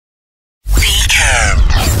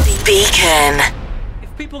Beacon.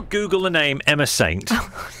 If people Google the name Emma Saint,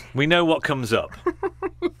 we know what comes up.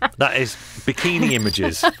 That is bikini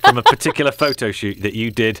images from a particular photo shoot that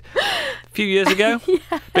you did a few years ago.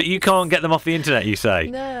 Yeah. But you can't get them off the internet, you say?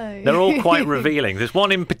 No. They're all quite revealing. There's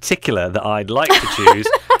one in particular that I'd like to choose,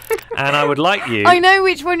 and I would like you I know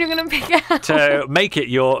which one you're going to pick out. to make it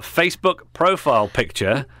your Facebook profile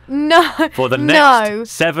picture No. for the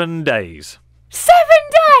next 7 days. 7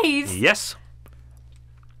 days? Yes.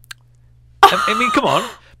 I mean, come on.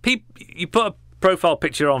 You put a profile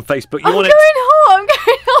picture on Facebook. You I'm want going hot. I'm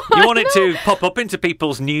going hot. You want it to pop up into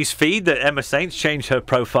people's news feed that Emma Saint's changed her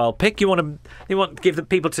profile pic. You want to give the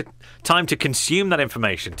people time to consume that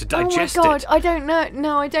information, to digest Oh my God, it. I don't know.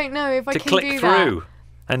 No, I don't know if I to can click do through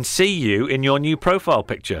that. and see you in your new profile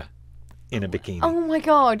picture in a bikini. Oh my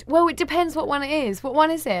God. Well, it depends what one it is. What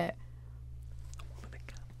one is it?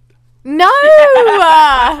 No! Not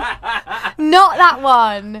that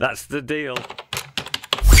one. That's the deal.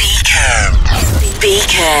 Beacon.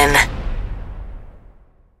 Beacon.